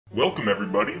Welcome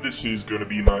everybody, this is going to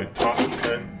be my top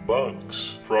 10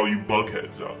 bugs for all you bug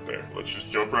heads out there. Let's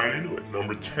just jump right into it.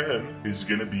 Number 10 is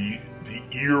going to be the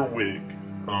earwig.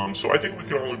 So I think we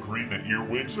can all agree that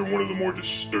earwigs are one of the more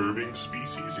disturbing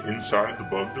species inside the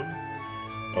bugdom.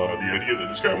 The idea that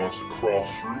this guy wants to crawl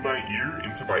through my ear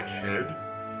into my head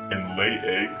and lay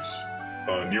eggs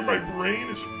near my brain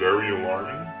is very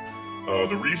alarming.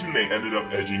 The reason they ended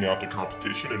up edging out the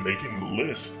competition and making the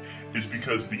list is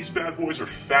because these bad boys are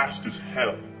fast as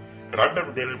hell, and I've never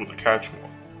been able to catch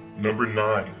one. Number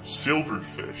 9,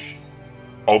 silverfish.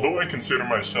 Although I consider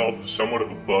myself somewhat of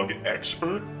a bug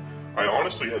expert, I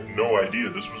honestly had no idea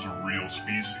this was a real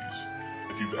species.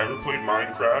 If you've ever played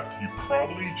Minecraft, you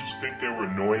probably just think they were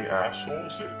annoying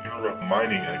assholes that interrupt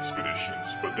mining expeditions,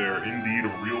 but they are indeed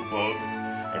a real bug,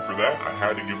 and for that I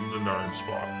had to give them the 9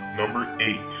 spot. Number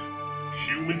 8,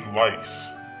 human lice.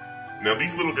 Now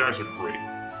these little guys are great.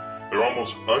 They're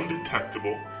almost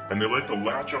undetectable, and they like to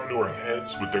latch onto our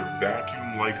heads with their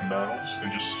vacuum-like mouths and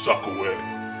just suck away.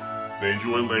 They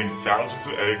enjoy laying thousands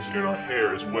of eggs in our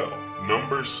hair as well.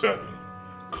 Number 7,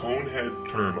 conehead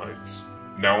termites.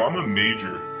 Now I'm a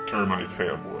major termite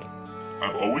fanboy.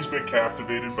 I've always been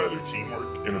captivated by their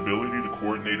teamwork and ability to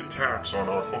coordinate attacks on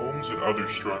our homes and other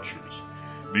structures.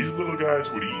 These little guys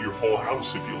would eat your whole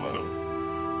house if you let them.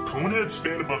 Coneheads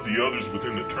stand above the others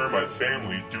within the termite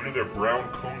family due to their brown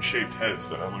cone-shaped heads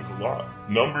that I like a lot.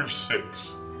 Number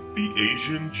 6, the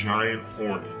Asian giant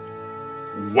hornet.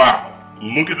 Wow,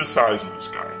 look at the size of this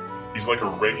guy. He's like a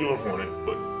regular hornet,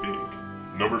 but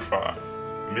big. Number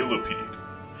 5, millipede.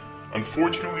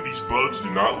 Unfortunately, these bugs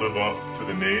do not live up to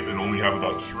the name and only have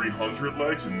about 300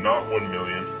 legs and not 1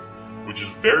 million, which is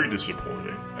very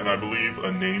disappointing, and I believe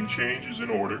a name change is in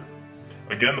order.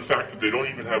 Again, the fact that they don't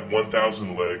even have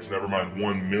 1,000 legs, never mind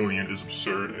 1 million, is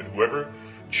absurd, and whoever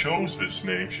chose this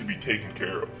name should be taken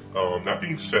care of. That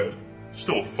being said,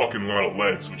 still a fucking lot of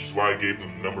legs, which is why I gave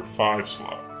them the number 5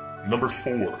 slot. Number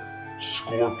 4,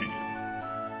 scorpion.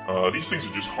 These things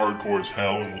are just hardcore as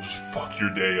hell and will just fuck your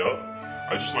day up.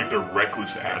 I just like their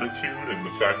reckless attitude and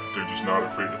the fact that they're just not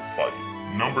afraid to fight.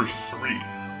 Number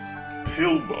 3,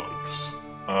 pill bugs.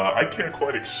 I can't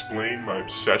quite explain my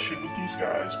obsession with these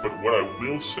guys, but what I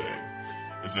will say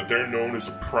is that they're known as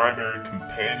a primary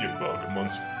companion bug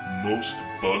amongst most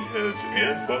bug heads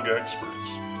and bug experts.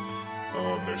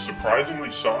 They're surprisingly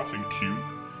soft and cute,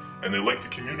 and they like to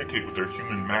communicate with their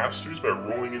human masters by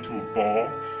rolling into a ball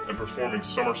and performing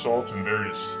somersaults and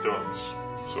various stunts.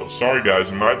 So sorry guys,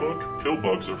 in my book, pill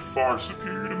bugs are far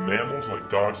superior to mammals like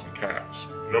dogs and cats.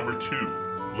 Number 2,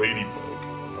 ladybug.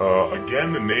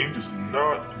 Again, the name does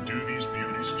not do these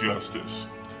beauties justice,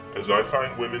 as I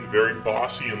find women very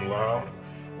bossy and loud,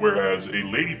 whereas a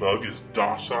ladybug is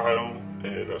docile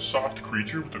and a soft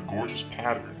creature with a gorgeous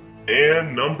pattern.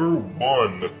 And number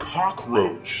 1, the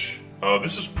cockroach.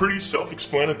 This is pretty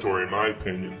self-explanatory in my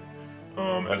opinion,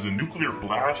 as a nuclear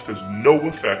blast has no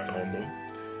effect on them,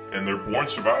 and they're born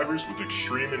survivors with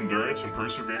extreme endurance and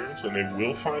perseverance, and they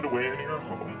will find a way into your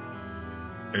home.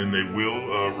 And they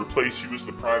will replace you as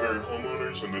the primary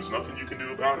homeowners, and there's nothing you can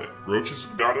do about it. Roaches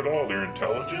have got it all. They're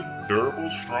intelligent, durable,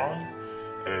 strong,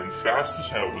 and fast as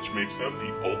hell, which makes them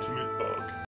the ultimate bug.